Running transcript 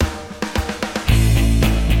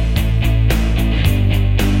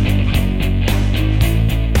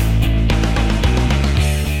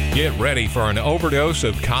ready for an overdose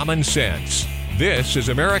of common sense. This is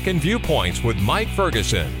American Viewpoints with Mike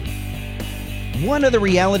Ferguson. One of the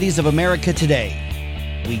realities of America today,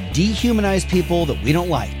 we dehumanize people that we don't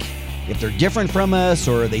like. If they're different from us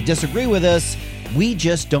or they disagree with us, we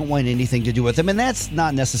just don't want anything to do with them, and that's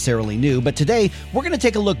not necessarily new. But today, we're going to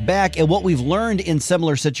take a look back at what we've learned in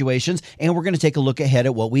similar situations, and we're going to take a look ahead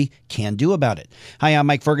at what we can do about it. Hi, I'm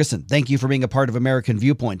Mike Ferguson. Thank you for being a part of American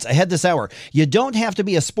Viewpoints. Ahead this hour, you don't have to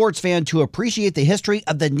be a sports fan to appreciate the history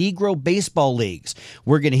of the Negro Baseball Leagues.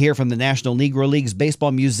 We're going to hear from the National Negro Leagues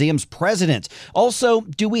Baseball Museum's president. Also,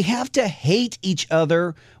 do we have to hate each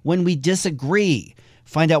other when we disagree?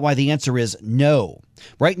 Find out why the answer is no.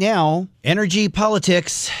 Right now, energy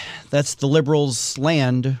politics, that's the liberals'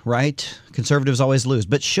 land, right? Conservatives always lose,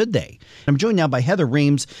 but should they? I'm joined now by Heather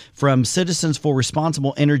Reams from Citizens for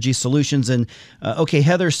Responsible Energy Solutions. And okay,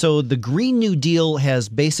 Heather, so the Green New Deal has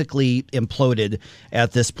basically imploded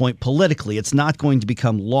at this point politically. It's not going to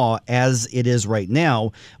become law as it is right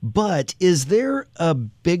now. But is there a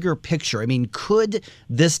bigger picture? I mean, could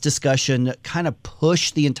this discussion kind of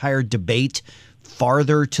push the entire debate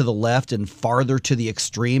farther to the left and farther to the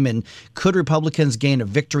extreme? And could Republicans gain a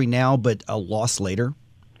victory now but a loss later?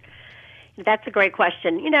 That's a great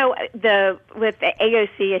question. You know, with the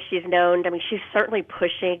AOC, as she's known, I mean, she's certainly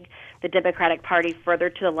pushing the Democratic Party further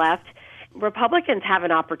to the left. Republicans have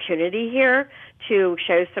an opportunity here to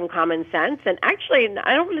show some common sense. And actually,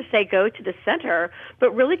 I don't want to say go to the center,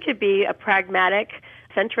 but really could be a pragmatic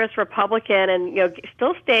centrist Republican and, you know,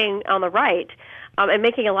 still staying on the right. And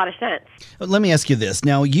making a lot of sense. Let me ask you this.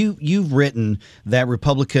 Now, you've written that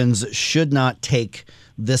Republicans should not take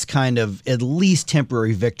this kind of at least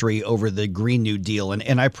temporary victory over the Green New Deal.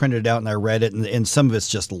 And I printed it out and I read it, and some of it's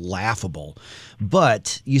just laughable.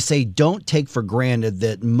 But you say don't take for granted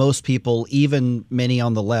that most people, even many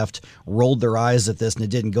on the left, rolled their eyes at this and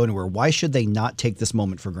it didn't go anywhere. Why should they not take this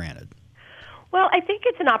moment for granted? Well, I think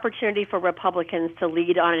it's an opportunity for Republicans to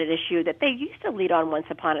lead on an issue that they used to lead on once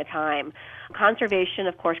upon a time. Conservation,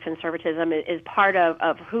 of course, conservatism is part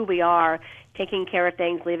of who we are, taking care of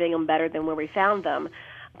things, leaving them better than where we found them.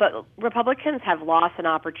 But Republicans have lost an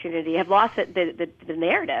opportunity, have lost the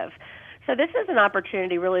narrative. So this is an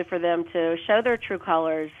opportunity really for them to show their true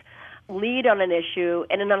colors, lead on an issue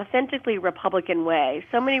in an authentically Republican way.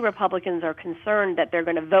 So many Republicans are concerned that they're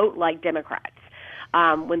going to vote like Democrats.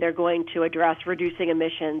 When they're going to address reducing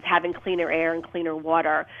emissions, having cleaner air and cleaner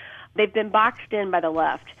water. They've been boxed in by the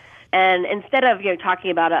left. And instead of talking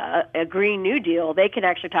about a Green New Deal, they can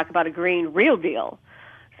actually talk about a Green Real Deal.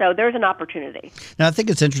 So there's an opportunity. Now, I think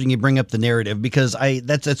it's interesting you bring up the narrative because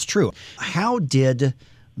that's true. How did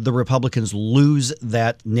the Republicans lose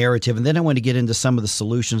that narrative? And then I want to get into some of the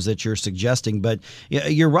solutions that you're suggesting. But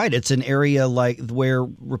you're right. It's an area like where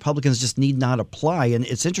Republicans just need not apply. And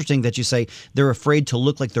it's interesting that you say they're afraid to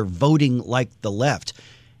look like they're voting like the left.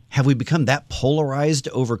 Have we become that polarized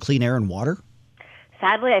over clean air and water?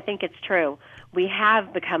 Sadly, I think it's true. We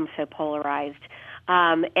have become so polarized.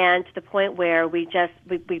 And to the point where we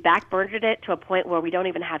backburnered it to a point where we don't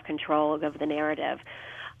even have control over the narrative.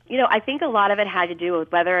 You know, I think a lot of it had to do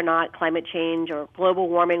with whether or not climate change or global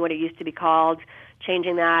warming, what it used to be called,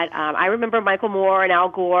 changing that. I remember Michael Moore and Al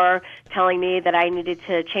Gore telling me that I needed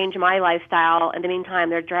to change my lifestyle. In the meantime,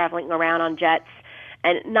 they're traveling around on jets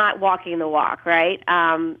and not walking the walk, right?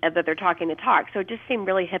 That they're talking the talk. So it just seemed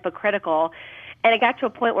really hypocritical. And it got to a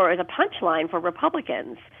point where it was a punchline for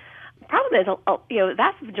Republicans. The problem is, the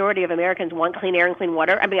vast majority of Americans want clean air and clean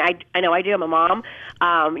water. I mean, I know I do. I'm a mom.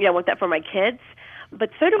 I want that for my kids. But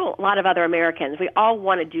so do a lot of other Americans. We all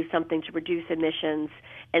want to do something to reduce emissions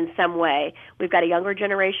in some way. We've got a younger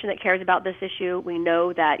generation that cares about this issue. We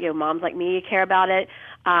know that moms like me care about it.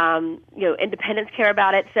 Independents care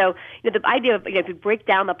about it. So the idea of if you break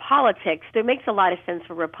down the politics, there makes a lot of sense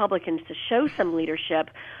for Republicans to show some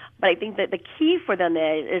leadership. But I think that the key for them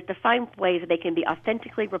is to find ways that they can be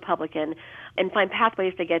authentically Republican and find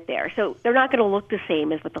pathways to get there. So they're not going to look the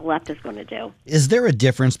same as what the left is going to do. Is there a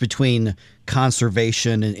difference between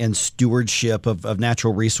conservation and stewardship of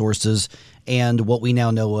natural resources and what we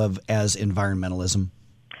now know of as environmentalism?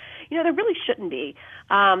 There really shouldn't be.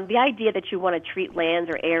 The idea that you want to treat lands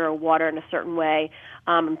or air or water in a certain way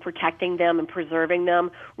and protecting them and preserving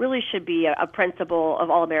them really should be a principle of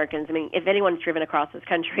all Americans. I mean, if anyone's driven across this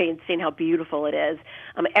country and seen how beautiful it is,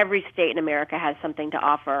 every state in America has something to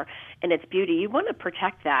offer in its beauty. You want to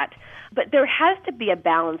protect that. But there has to be a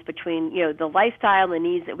balance between, the lifestyle and the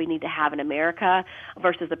needs that we need to have in America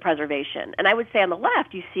versus the preservation. And I would say on the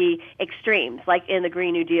left, you see extremes, like in the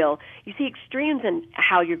Green New Deal. You see extremes in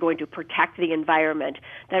how you're going to protect the environment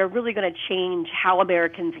that are really going to change how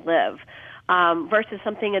Americans live. versus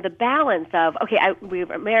something of the balance of, okay, we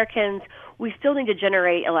Americans, we still need to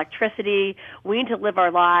generate electricity, we need to live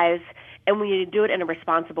our lives, and we need to do it in a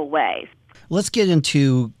responsible way. Let's get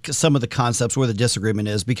into some of the concepts where the disagreement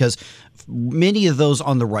is, because many of those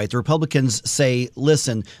on the right, the Republicans say,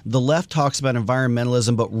 listen, the left talks about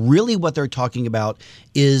environmentalism, but really what they're talking about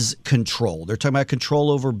is control. They're talking about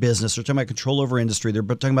control over business. They're talking about control over industry. They're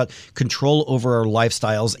talking about control over our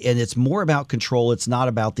lifestyles. And it's more about control. It's not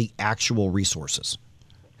about the actual resources.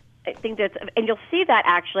 I think and you'll see that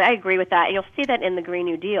actually, I agree with that. And you'll see that in the Green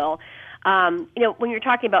New Deal. When you're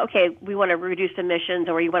talking about, okay, we want to reduce emissions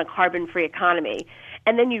or you want a carbon-free economy,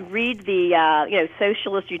 and then you read the,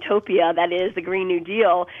 socialist utopia that is the Green New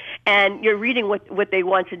Deal, and you're reading what they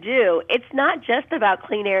want to do, it's not just about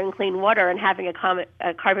clean air and clean water and having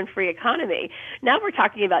a carbon-free economy. Now we're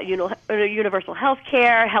talking about universal health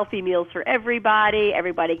care, healthy meals for everybody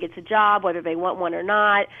gets a job, whether they want one or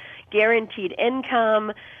not, guaranteed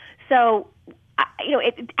income. So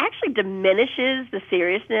it actually diminishes the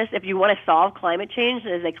seriousness if you want to solve climate change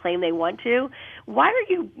as they claim they want to. Why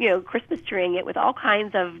are you, Christmas treeing it with all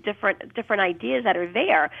kinds of different ideas that are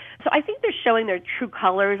there? So I think they're showing their true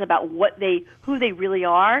colors about who they really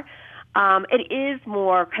are. It is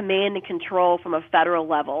more command and control from a federal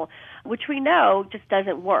level, which we know just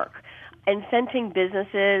doesn't work. Incenting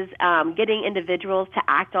businesses, getting individuals to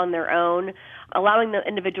act on their own, allowing the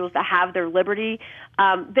individuals to have their liberty,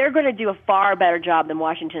 they're going to do a far better job than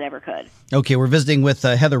Washington ever could. Okay, we're visiting with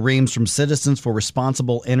Heather Reams from Citizens for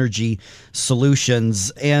Responsible Energy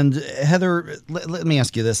Solutions. And Heather, let me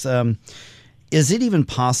ask you this. Is it even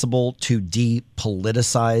possible to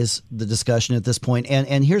depoliticize the discussion at this point?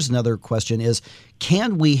 And here's another question is,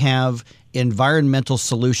 can we have environmental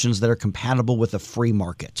solutions that are compatible with a free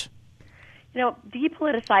market?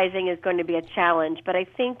 Depoliticizing is going to be a challenge, but I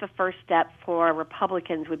think the first step for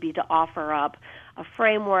Republicans would be to offer up a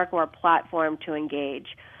framework or a platform to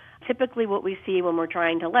engage. Typically what we see when we're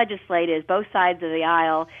trying to legislate is both sides of the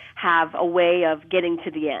aisle have a way of getting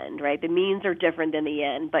to the end, right? The means are different than the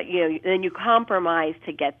end, but then you compromise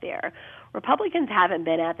to get there. Republicans haven't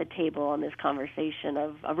been at the table on this conversation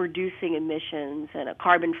of reducing emissions and a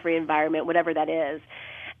carbon-free environment, whatever that is,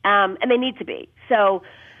 and they need to be. So,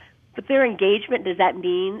 but their engagement, does that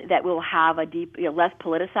mean that we'll have a less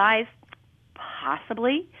politicized?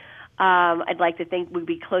 Possibly. I'd like to think we'd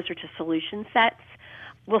be closer to solution sets.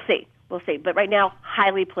 We'll see. But right now,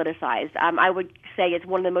 highly politicized. I would say it's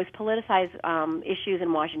one of the most politicized issues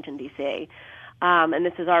in Washington, D.C., and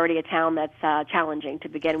this is already a town that's challenging to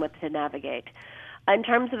begin with to navigate. In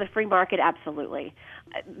terms of the free market, absolutely.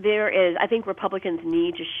 I think Republicans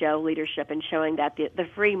need to show leadership in showing that the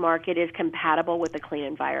free market is compatible with a clean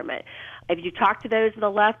environment. If you talk to those on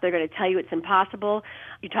the left, they're going to tell you it's impossible.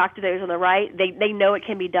 You talk to those on the right, they know it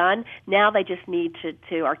can be done. Now they just need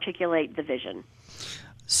to articulate the vision.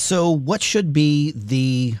 So what should be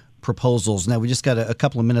the proposals? Now, we just got a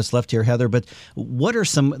couple of minutes left here, Heather, but what are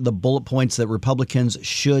some of the bullet points that Republicans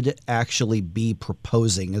should actually be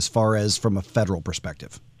proposing as far as from a federal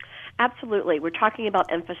perspective? Absolutely. We're talking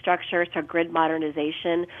about infrastructure, so grid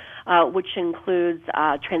modernization, which includes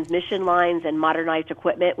transmission lines and modernized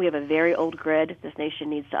equipment. We have a very old grid. This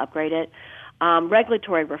nation needs to upgrade it.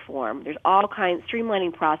 Regulatory reform. There's all kinds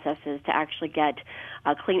streamlining processes to actually get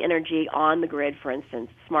clean energy on the grid, for instance,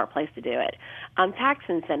 smart place to do it. Tax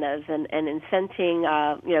incentives and incenting,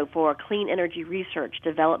 for clean energy research,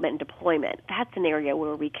 development, and deployment. That's an area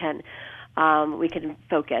where we can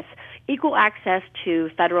focus. Equal access to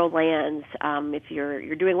federal lands. If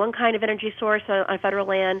you're doing one kind of energy source on federal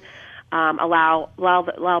land,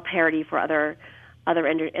 allow parity for other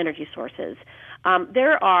energy sources.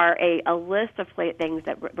 There are a list of things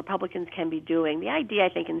that Republicans can be doing. The idea, I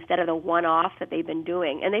think, instead of the one-off that they've been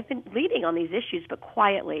doing, and they've been leading on these issues, but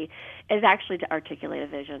quietly, is actually to articulate a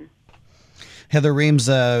vision. Heather Reams,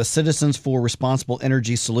 Citizens for Responsible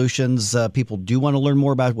Energy Solutions. People do want to learn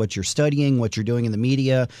more about what you're studying, what you're doing in the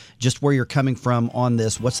media, just where you're coming from on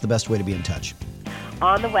this. What's the best way to be in touch?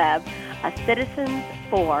 On the web,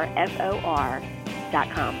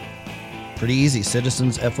 citizens4for.com. Pretty easy,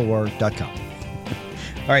 citizensfor.com.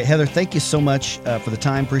 All right, Heather, thank you so much for the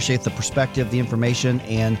time. Appreciate the perspective, the information,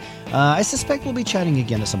 and I suspect we'll be chatting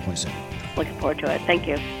again at some point soon. Looking forward to it. Thank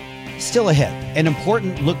you. Still ahead, an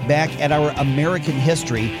important look back at our American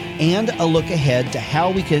history and a look ahead to how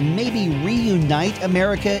we can maybe reunite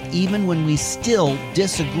America even when we still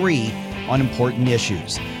disagree on important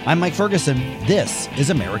issues. I'm Mike Ferguson. This is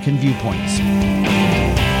American Viewpoints.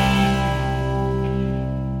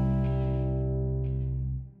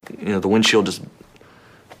 The windshield just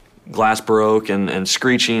glass broke and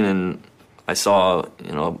screeching, and I saw,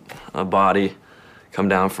 a body come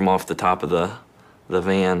down from off the top of the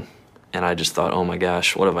van, and I just thought, oh my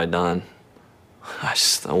gosh, what have I done?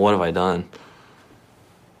 What have I done?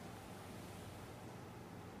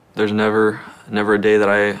 There's never a day that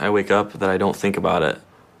I wake up that I don't think about it.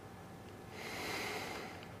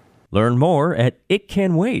 Learn more at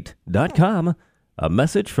itcanwait.com. A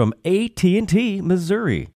message from AT&T,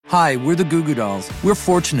 Missouri. Hi, we're the Goo Goo Dolls. We're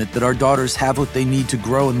fortunate that our daughters have what they need to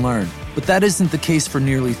grow and learn. But that isn't the case for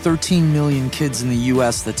nearly 13 million kids in the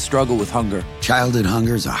U.S. that struggle with hunger. Childhood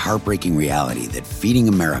hunger is a heartbreaking reality that Feeding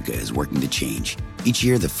America is working to change. Each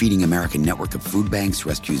year, the Feeding America network of food banks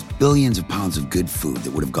rescues billions of pounds of good food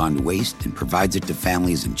that would have gone to waste and provides it to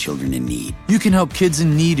families and children in need. You can help kids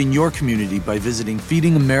in need in your community by visiting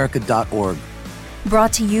feedingamerica.org.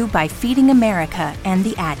 Brought to you by Feeding America and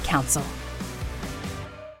the Ad Council.